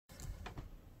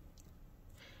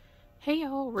Hey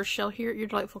y'all, Rochelle here, your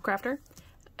delightful crafter.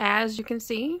 As you can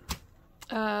see,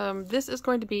 this is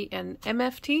going to be an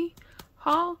MFT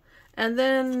haul, and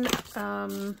then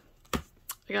I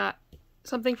got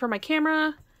something for my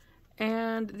camera,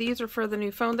 and these are for the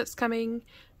new phone that's coming.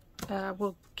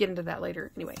 We'll get into that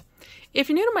later. Anyway, if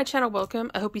you're new to my channel, welcome.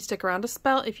 I hope you stick around to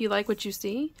spell. If you like what you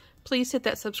see, please hit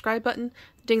that subscribe button,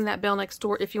 ding that bell next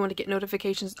door if you want to get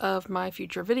notifications of my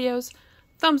future videos.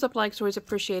 Thumbs up, likes, always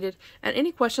appreciated. And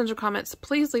any questions or comments,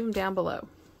 please leave them down below.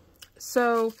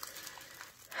 So,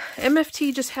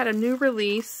 MFT just had a new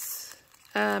release.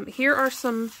 Here are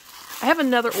some, I have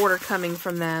another order coming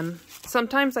from them.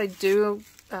 Sometimes I do,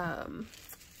 I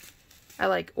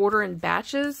like order in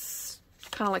batches,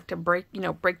 kind of like to break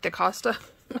the cost up.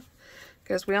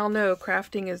 Because we all know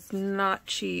crafting is not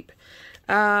cheap.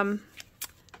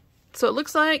 So it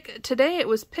looks like today it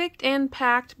was picked and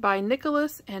packed by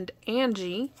Nicholas and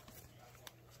Angie.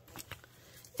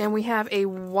 And we have a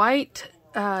white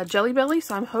Jelly Belly,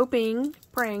 so I'm hoping,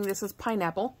 praying this is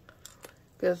pineapple.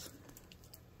 Because,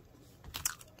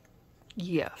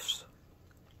 yes,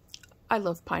 I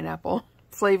love pineapple.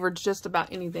 Flavored just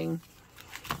about anything.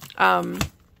 On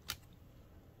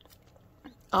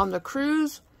the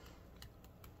cruise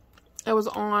I was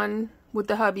on with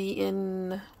the hubby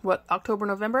in, what, October,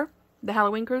 November? The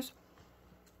Halloween cruise.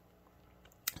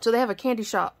 So they have a candy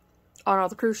shop on all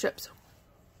the cruise ships.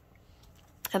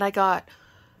 And I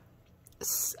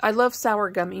love sour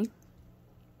gummy.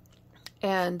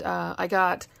 And I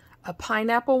got a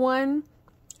pineapple one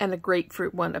and a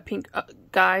grapefruit one. A pink,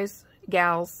 guys,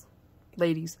 gals,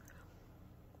 ladies.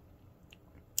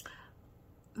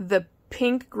 The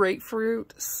pink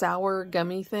grapefruit sour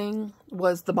gummy thing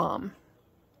was the bomb.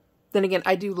 Then again,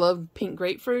 I do love pink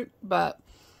grapefruit, but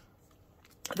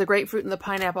the grapefruit and the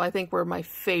pineapple, I think, were my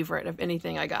favorite of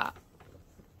anything I got.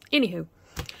 Anywho,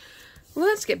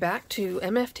 let's get back to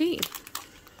MFT.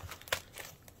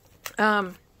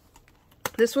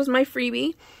 This was my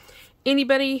freebie.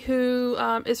 Anybody who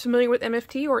is familiar with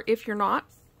MFT, or if you're not,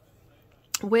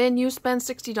 when you spend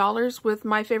 $60 with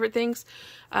my favorite things,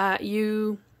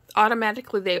 you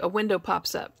automatically, a window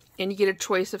pops up, and you get a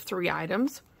choice of 3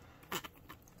 items.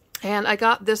 And I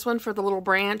got this one for the little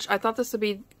branch. I thought this would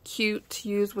be cute to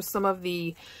use with some of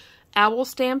the owl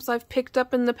stamps I've picked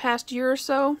up in the past year or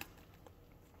so.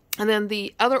 And then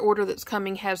the other order that's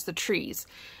coming has the trees.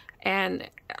 And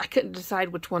I couldn't decide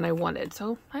which one I wanted,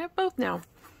 so I have both now.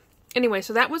 Anyway,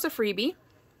 so that was a freebie.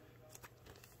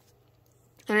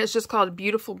 And it's just called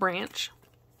Beautiful Branch.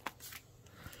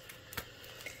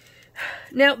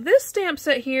 Now, this stamp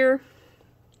set here,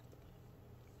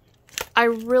 I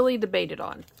really debated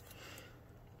on.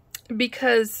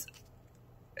 Because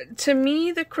to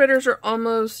me, the critters are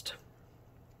almost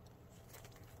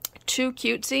too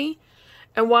cutesy.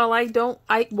 And while I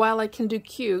can do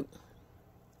cute,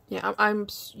 yeah,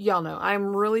 y'all know,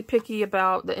 I'm really picky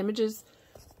about the images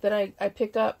that I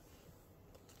pick up.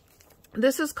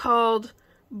 This is called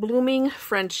Blooming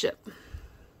Friendship.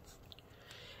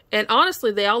 And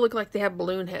honestly, they all look like they have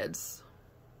balloon heads.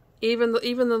 Even the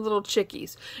little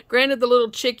chickies. Granted, the little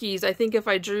chickies, I think if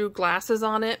I drew glasses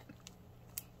on it,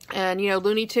 and, you know,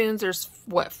 Looney Tunes, there's,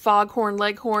 what, Foghorn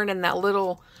Leghorn, and that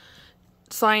little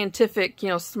scientific, you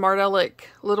know, smart aleck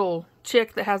little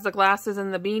chick that has the glasses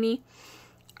and the beanie.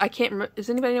 I can't remember. Does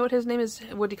anybody know what his name is?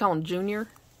 What do you call him? Junior?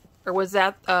 Or was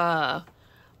that the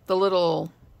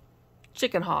little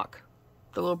chicken hawk?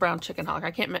 The little brown chicken hawk.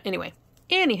 I can't remember. Anyway.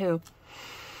 Anywho.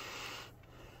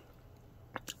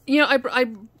 You know, I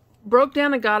broke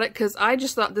down and got it because I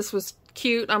just thought this was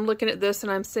cute. I'm looking at this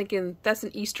and I'm thinking that's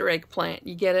an Easter egg plant.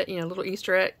 You get it? You know, little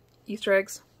Easter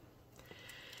eggs.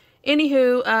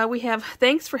 Anywho, we have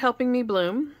Thanks for Helping Me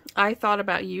Bloom. I thought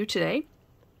about you today.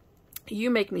 You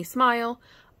make me smile.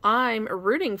 I'm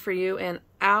rooting for you, and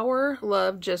our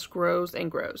love just grows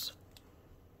and grows.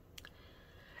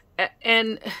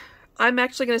 And I'm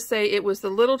actually going to say it was the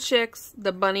little chicks,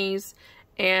 the bunnies,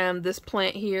 and this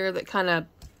plant here that kind of,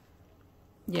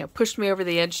 you know, pushed me over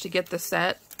the edge to get the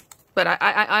set. But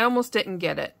I almost didn't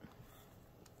get it.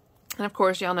 And of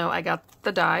course, y'all know I got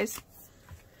the dies.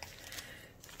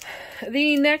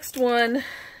 The next one,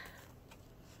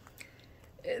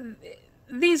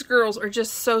 these girls are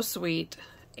just so sweet.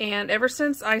 And ever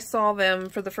since I saw them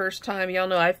for the first time, y'all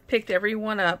know I've picked every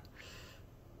one up.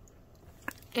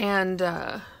 And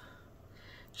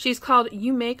she's called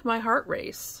You Make My Heart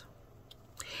Race.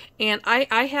 And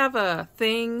I have a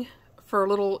thing for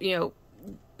little, you know,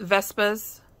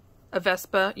 Vespas. A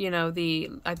Vespa, you know,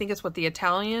 I think it's what, the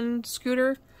Italian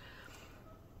scooter.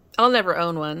 I'll never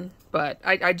own one, but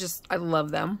I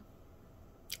love them.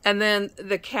 And then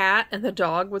the cat and the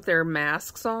dog with their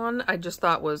masks on, I just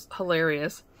thought was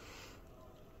hilarious.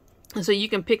 And so you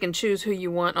can pick and choose who you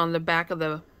want on the back of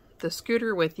the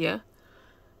scooter with you.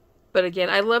 But again,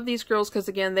 I love these girls because,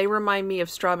 again, they remind me of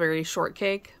strawberry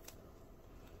shortcake.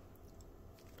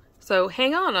 So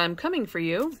hang on, I'm coming for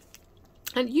you.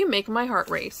 And you make my heart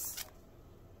race.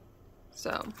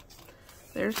 So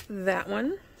there's that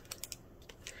one.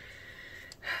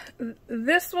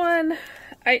 This one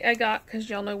I got because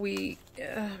y'all know we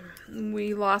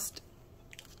lost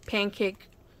Pancake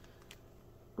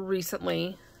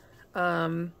recently.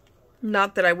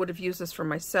 Not that I would have used this for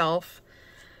myself,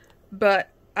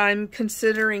 but I'm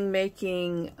considering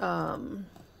making a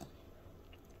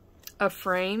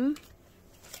frame.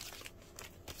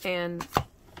 And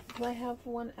did I have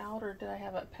one out or did I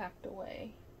have it packed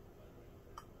away?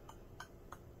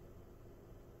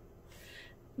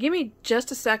 Give me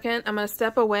just a second. I'm going to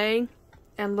step away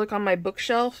and look on my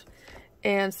bookshelf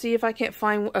and see if I can't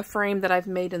find a frame that I've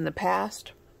made in the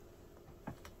past.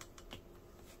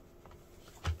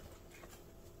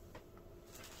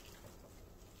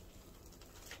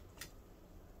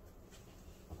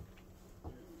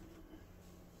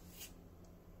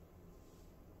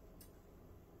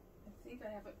 I think I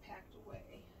have it packed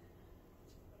away.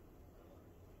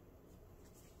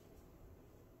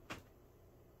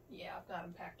 Yeah, I've got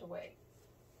them packed away.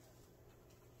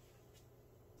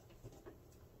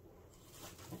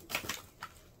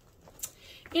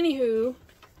 Anywho,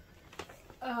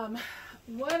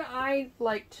 what I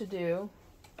like to do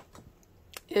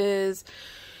is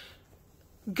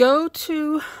go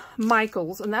to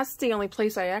Michael's, and that's the only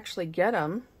place I actually get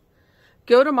them.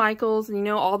 Go to Michael's, and you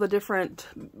know all the different,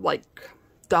 like,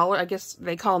 dollar, I guess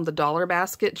they call them the dollar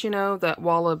baskets, you know, that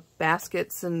wall of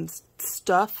baskets and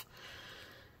stuff.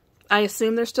 I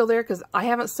assume they're still there because I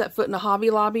haven't set foot in a Hobby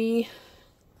Lobby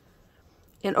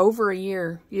in over a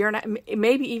year and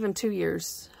maybe even 2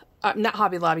 years. Not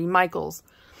Hobby Lobby, Michael's.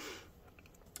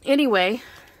 Anyway,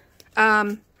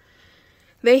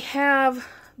 they have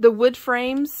the wood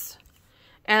frames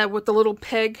with the little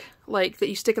peg like that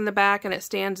you stick in the back and it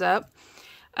stands up.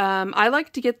 I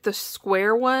like to get the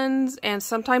square ones, and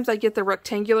sometimes I get the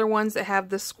rectangular ones that have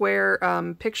the square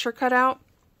picture cut out.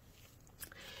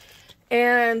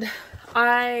 And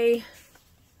I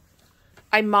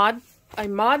Mod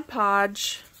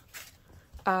Podge,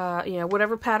 you know,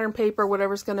 whatever pattern paper,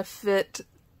 whatever's going to fit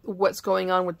what's going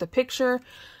on with the picture.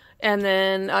 And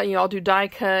then, you know, I'll do die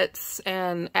cuts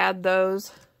and add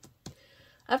those.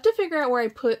 I have to figure out where I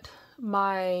put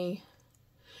my,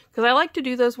 because I like to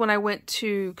do those when I went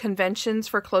to conventions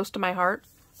for Close to My Heart.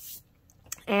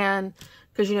 And,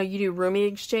 because, you know, you do roomie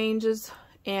exchanges.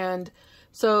 And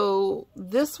so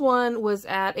this one was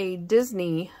at a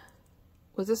Disney,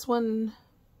 was this one?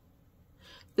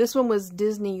 This one was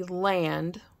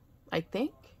Disneyland, I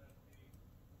think.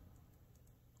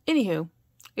 Anywho,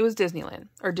 it was Disneyland,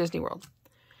 or Disney World.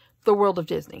 The World of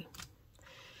Disney.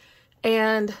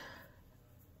 And,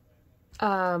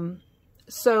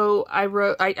 so I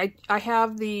wrote, I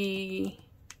have the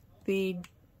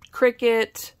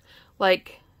Cricut,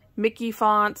 like, Mickey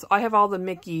fonts. I have all the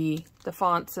Mickey, the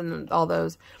fonts and all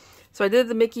those. So I did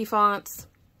the Mickey fonts.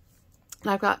 And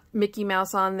I've got Mickey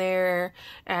Mouse on there.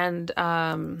 And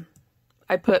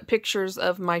I put pictures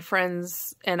of my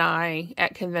friends and I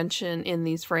at convention in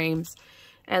these frames.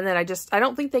 And then I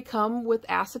don't think they come with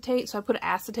acetate. So I put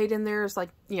acetate in there as, like,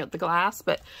 you know, the glass.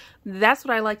 But that's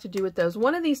what I like to do with those.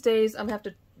 One of these days I'm going to have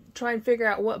to try and figure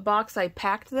out what box I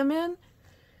packed them in.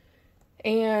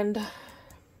 And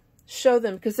show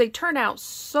them, because they turn out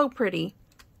so pretty.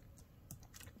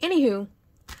 Anywho,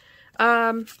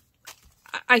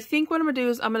 I think what I'm going to do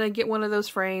is I'm going to get one of those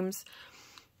frames,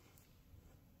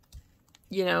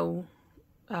 you know,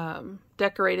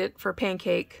 decorate it for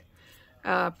Pancake.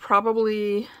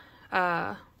 Probably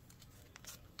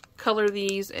color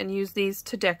these and use these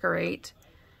to decorate.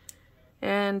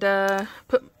 And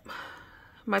put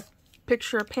my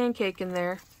picture of Pancake in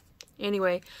there.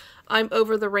 Anyway, I'm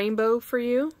over the rainbow for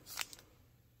you.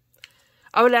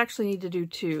 I would actually need to do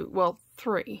 2. Well,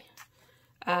 3.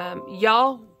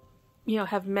 Y'all, you know,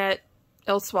 have met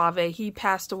El Suave. He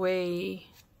passed away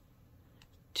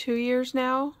 2 years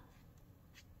now.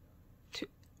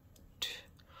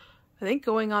 I think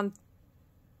going on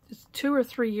 2 or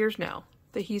 3 years now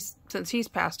that since he's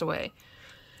passed away.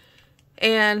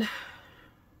 And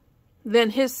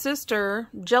then his sister,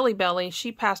 Jelly Belly,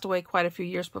 she passed away quite a few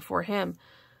years before him.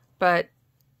 But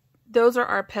those are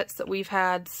our pets that we've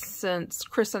had since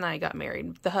Chris and I got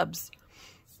married, the Hubs.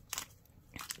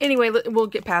 Anyway, we'll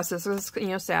get past this. It's, you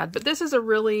know, sad. But this is a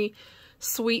really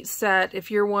sweet set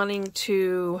if you're wanting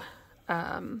to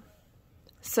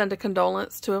send a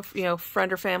condolence to a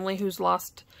friend or family who's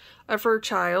lost a fur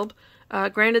child.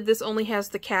 Granted, this only has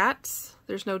the cats.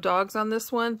 There's no dogs on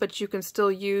this one, but you can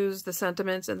still use the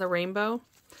sentiments and the rainbow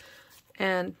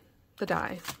and the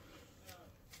die.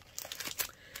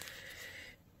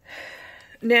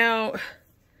 Now,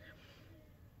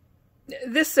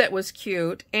 this set was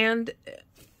cute, and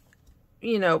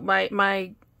you know,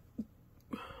 my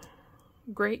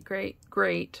great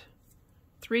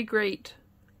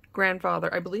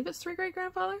grandfather, I believe it's 3 great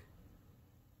grandfather,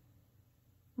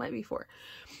 might be 4,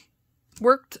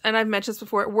 worked, and I've mentioned this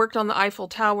before, worked on the Eiffel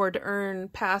Tower to earn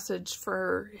passage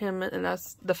for him and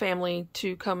us, the family,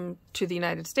 to come to the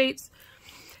United States.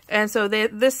 And so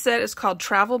this set is called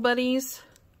Travel Buddies,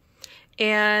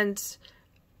 and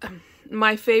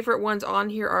my favorite ones on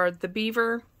here are the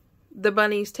beaver, the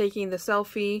bunnies taking the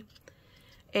selfie,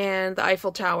 and the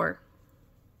Eiffel Tower.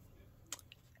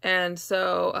 And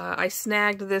so I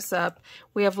snagged this up.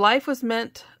 We have Life Was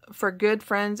Meant for Good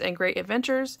Friends and Great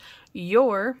Adventures,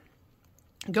 You're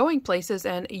Going Places,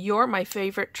 and You're My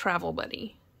Favorite Travel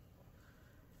Buddy.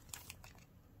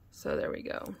 So there we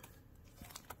go.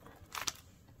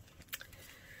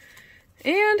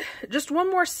 And just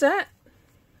one more set,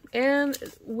 and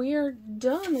we are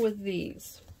done with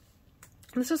these.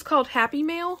 This is called Happy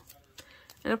Mail.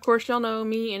 And of course, y'all know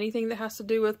me, anything that has to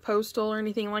do with postal or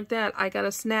anything like that, I got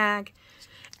a snag.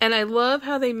 And I love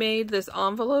how they made this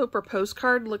envelope or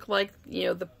postcard look like, you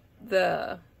know,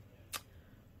 the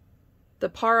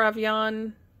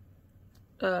Paravian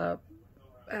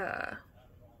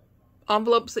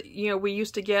envelopes that, you know, we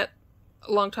used to get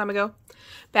a long time ago,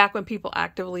 back when people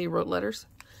actively wrote letters.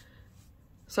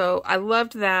 So I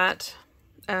loved that.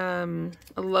 I'm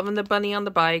loving the bunny on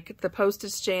the bike, the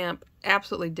postage stamp,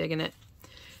 absolutely digging it.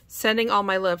 Sending all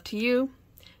my love to you,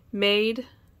 made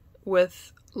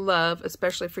with love,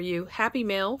 especially for you. Happy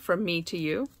Mail from me to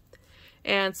you,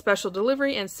 and special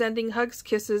delivery, and sending hugs,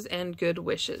 kisses, and good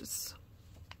wishes.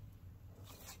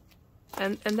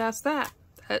 And that's that.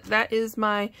 That is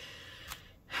my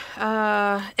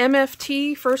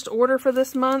MFT first order for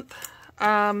this month.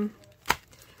 After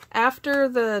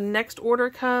the next order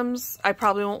comes, I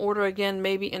probably won't order again,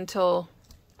 maybe until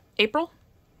April.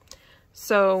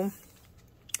 So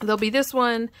there'll be this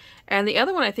one, and the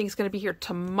other one I think is going to be here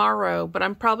tomorrow, but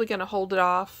I'm probably going to hold it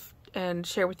off and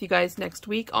share with you guys next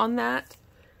week on that.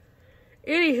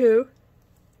 Anywho,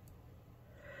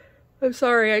 I'm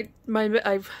sorry,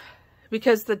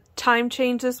 because the time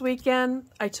changed this weekend,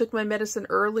 I took my medicine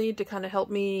early to kind of help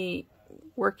me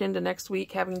work into next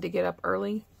week, having to get up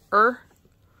early.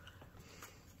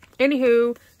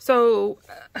 Anywho, so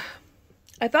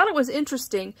I thought it was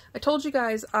interesting. I told you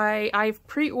guys I've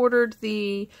pre-ordered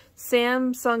the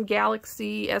Samsung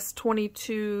Galaxy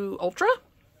S22 Ultra.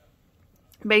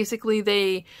 Basically,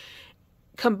 they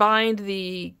combined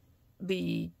the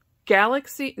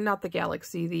Galaxy, not the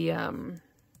Galaxy, the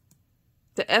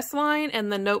S line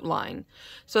and the Note line.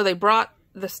 So they brought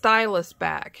the stylus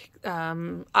back.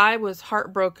 I was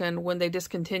heartbroken when they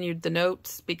discontinued the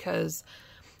Notes because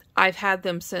I've had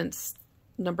them since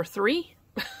number 3.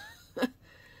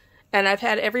 And I've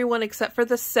had everyone except for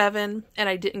the 7, and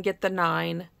I didn't get the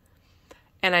 9.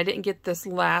 And I didn't get this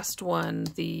last one,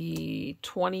 the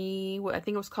 20, I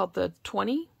think it was called the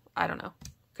 20? I don't know.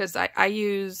 Because I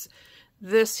use,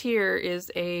 this here is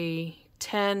a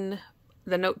 10,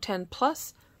 the Note 10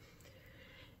 Plus.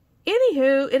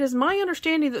 Anywho, it is my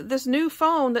understanding that this new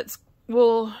phone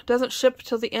doesn't ship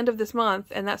till the end of this month,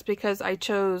 and that's because I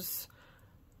chose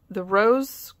the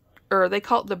rose, or they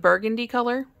call it the burgundy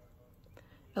color.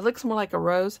 It looks more like a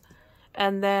rose.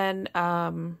 And then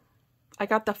I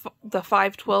got the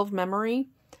 512 memory.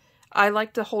 I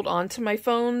like to hold on to my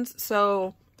phones,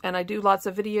 so, and I do lots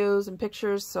of videos and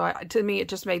pictures, so to me it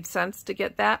just made sense to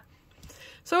get that.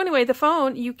 So anyway, the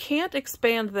phone, you can't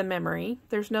expand the memory.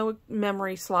 There's no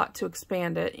memory slot to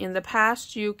expand it. In the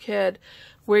past, you could,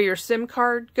 where your SIM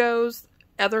card goes,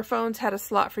 other phones had a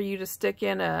slot for you to stick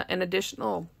in an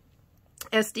additional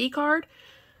SD card.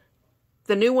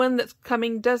 The new one that's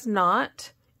coming does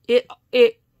not.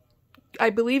 I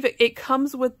believe it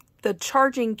comes with the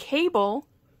charging cable,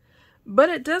 but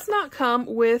it does not come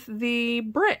with the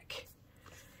brick.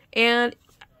 And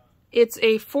it's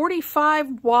a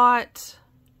 45 watt,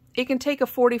 it can take a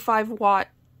 45 watt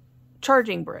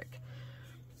charging brick.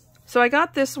 So I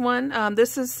got this one.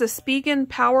 This is the Spigen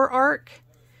Power Arc,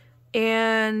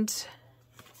 and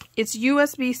it's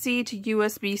USB-C to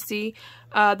USB-C.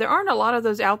 There aren't a lot of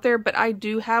those out there, but I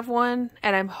do have one,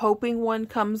 and I'm hoping one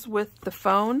comes with the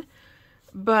phone.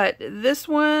 But this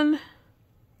one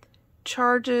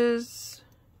charges,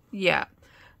 yeah.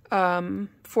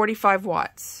 45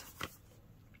 watts.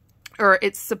 Or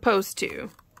it's supposed to.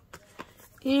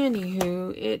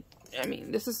 Anywho, I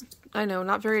mean, this is, I know,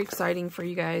 not very exciting for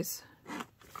you guys.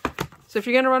 So if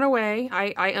you're going to run away,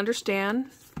 I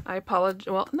understand. I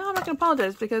apologize. Well, no, I'm not going to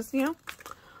apologize because, you know,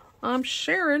 I'm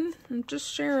sharing. I'm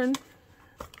just sharing.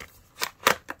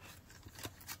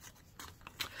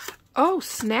 Oh,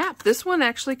 snap. This one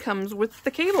actually comes with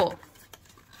the cable.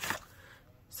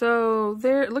 So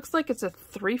there, it looks like it's a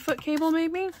 3-foot cable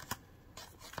maybe.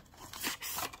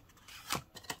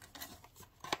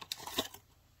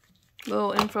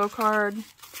 Little info card.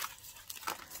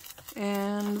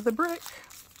 And the brick.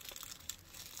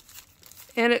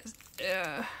 And it's,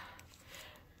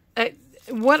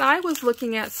 what I was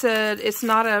looking at said it's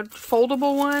not a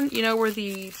foldable one, you know, where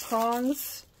the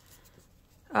prongs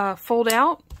fold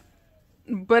out,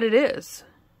 but it is.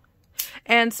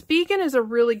 And Spigen is a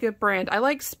really good brand. I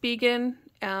like Spigen,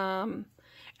 and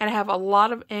I have a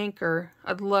lot of Anchor.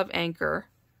 I love Anchor.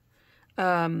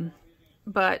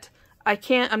 But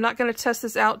I'm not going to test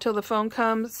this out till the phone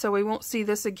comes, so we won't see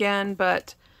this again,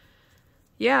 but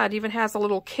yeah, it even has a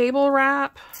little cable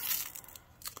wrap.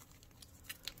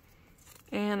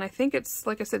 And I think it's,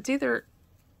 like I said,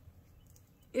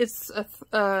 it's a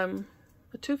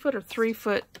 2-foot or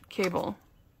 3-foot cable.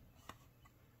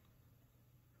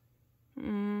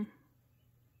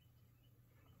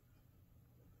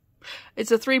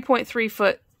 It's a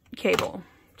 3.3-foot cable.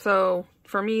 So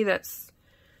for me, that's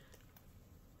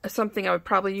something I would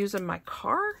probably use in my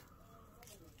car.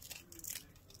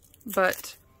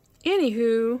 But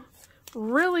anywho,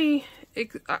 really,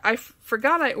 I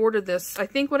forgot I ordered this. I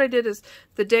think what I did is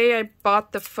the day I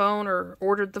bought the phone or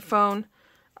ordered the phone,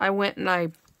 I went and I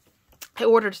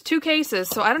ordered 2 cases.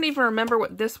 So I don't even remember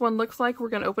what this one looks like. We're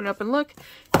going to open it up and look.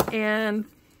 And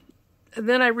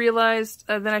then I realized,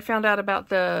 then I found out about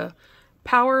the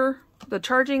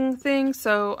charging thing.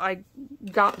 So I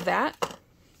got that.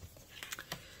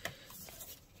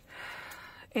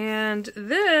 And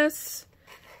this,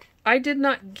 I did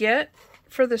not get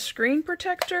for the screen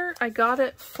protector. I got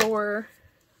it for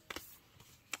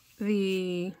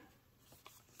the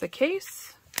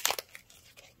case.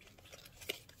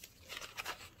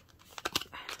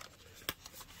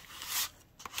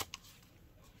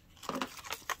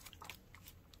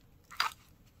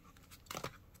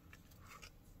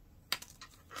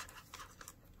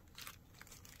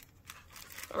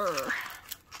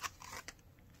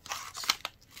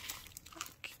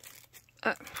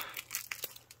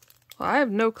 Well, I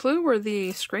have no clue where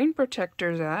the screen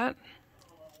protector's at.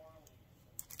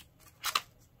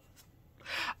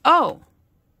 Oh,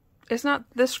 it's not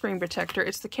this screen protector,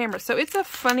 it's the camera. So it's a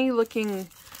funny looking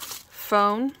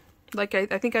phone. Like I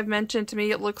think I've mentioned, to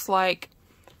me it looks like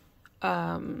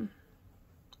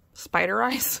spider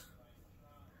eyes.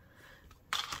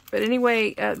 But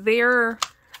anyway,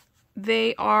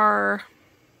 they are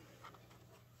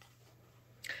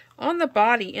on the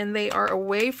body and they are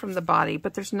away from the body,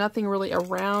 but there's nothing really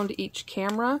around each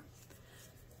camera.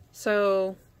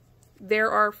 So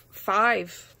there are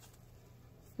 5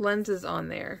 lenses on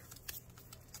there.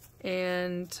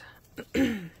 And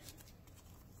and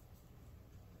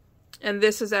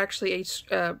this is actually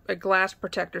a glass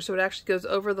protector, so it actually goes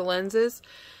over the lenses.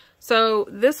 So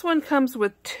this one comes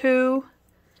with 2.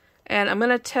 And I'm going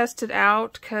to test it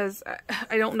out because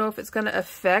I don't know if it's going to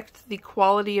affect the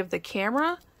quality of the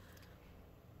camera.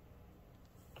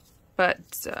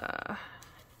 But,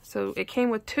 so it came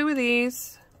with 2 of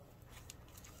these.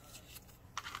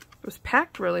 It was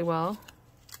packed really well.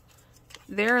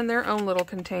 They're in their own little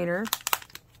container.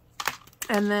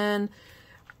 And then,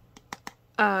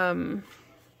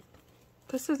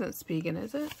 this isn't Spigen,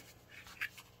 is it?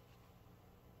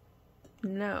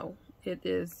 No, it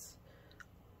is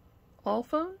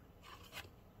Allphone.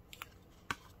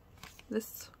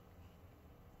 This.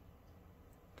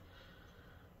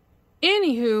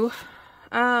 Anywho,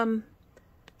 I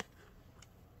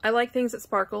like things that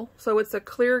sparkle. So it's a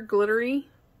clear glittery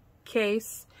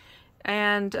case,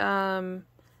 and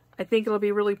I think it'll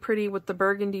be really pretty with the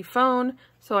burgundy phone,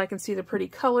 so I can see the pretty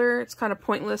color. It's kind of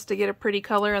pointless to get a pretty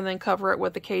color and then cover it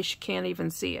with the case you can't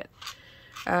even see it.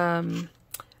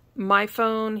 My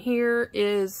phone here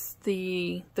is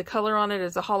the color on it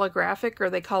is a holographic,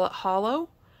 or they call it hollow.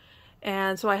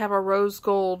 And so I have a rose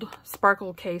gold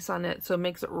sparkle case on it, so it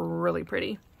makes it really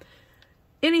pretty.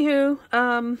 Anywho,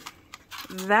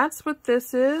 that's what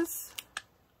this is.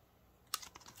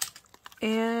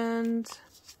 And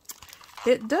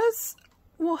it does,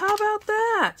 well, how about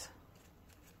that?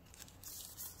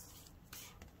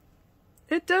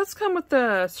 It does come with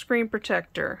the screen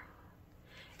protector.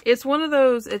 It's one of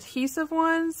those adhesive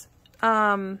ones.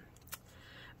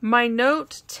 My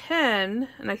Note 10,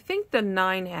 and I think the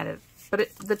 9 had it, but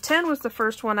the 10 was the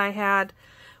first one I had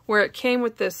where it came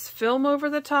with this film over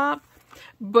the top,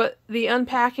 but the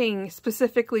unpacking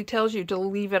specifically tells you to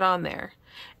leave it on there.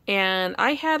 And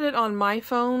I had it on my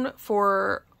phone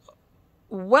for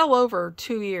well over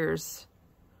 2 years.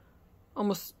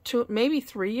 Almost 2, maybe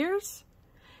 3 years.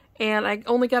 And I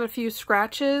only got a few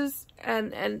scratches,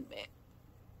 and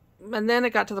then it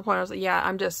got to the point I was like,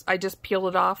 yeah, I just peeled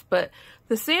it off. But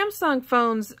the Samsung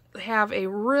phones have a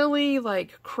really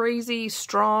like crazy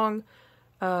strong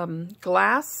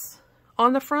glass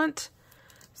on the front.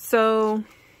 So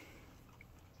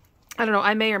I don't know,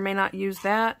 I may or may not use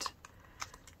that.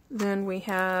 Then we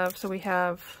have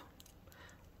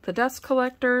the dust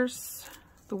collectors,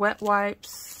 the wet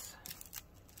wipes,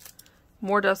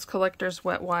 more dust collectors,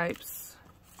 wet wipes,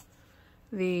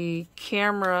 the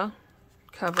camera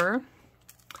cover,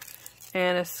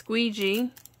 and a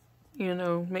squeegee, you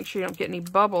know, make sure you don't get any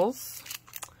bubbles.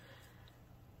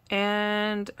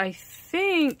 And I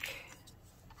think,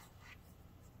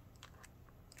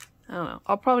 I don't know,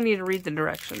 I'll probably need to read the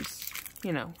directions.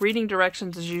 You know, reading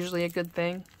directions is usually a good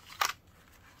thing.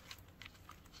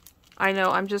 I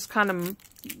know I'm just kind of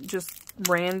just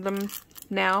random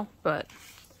now, but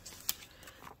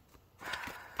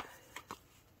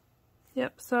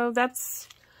yep, so that's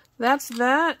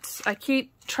that. I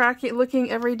keep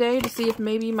looking every day to see if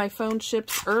maybe my phone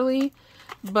ships early,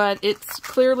 but it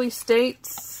clearly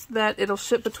states that it'll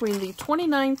ship between the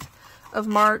 29th of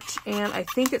March and I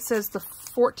think it says the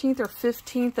 14th or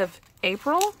 15th of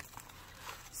April.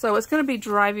 So it's going to be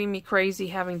driving me crazy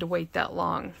having to wait that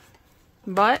long.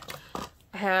 But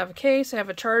I have a case, I have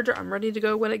a charger, I'm ready to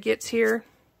go when it gets here.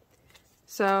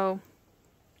 So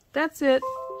that's it.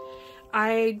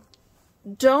 I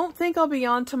don't think I'll be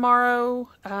on tomorrow.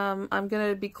 I'm going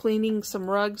to be cleaning some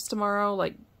rugs tomorrow,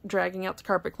 like dragging out the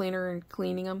carpet cleaner and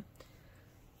cleaning them.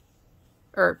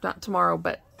 Or not tomorrow,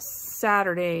 but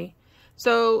Saturday.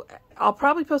 So I'll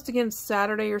probably post again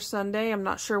Saturday or Sunday. I'm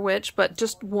not sure which, but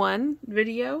just one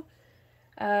video.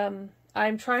 I'm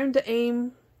trying to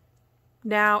aim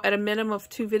now at a minimum of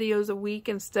 2 videos a week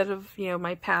instead of, you know,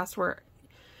 my past where,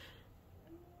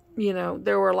 you know,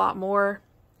 there were a lot more.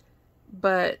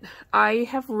 But I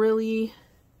have really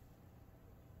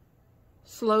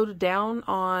slowed down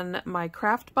on my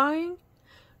craft buying.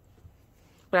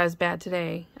 But I was bad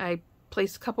today. I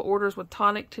placed a couple orders with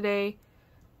Tonic today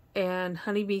and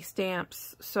honeybee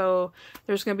stamps. So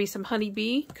there's going to be some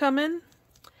honeybee coming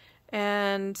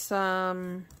and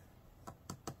some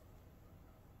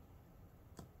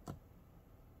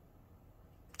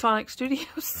Tonic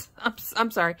Studios. I'm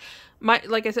sorry.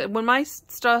 Like I said, when my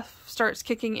stuff starts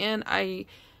kicking in, I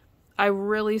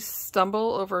really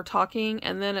stumble over talking,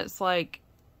 and then it's like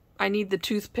I need the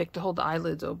toothpick to hold the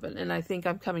eyelids open, and I think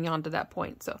I'm coming on to that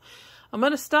point. So I'm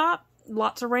going to stop.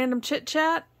 Lots of random chit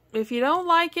chat. If you don't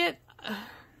like it,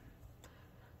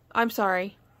 I'm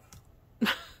sorry.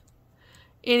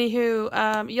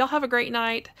 Anywho, y'all have a great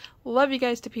night. Love you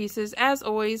guys to pieces. As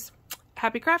always,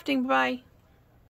 happy crafting. Bye.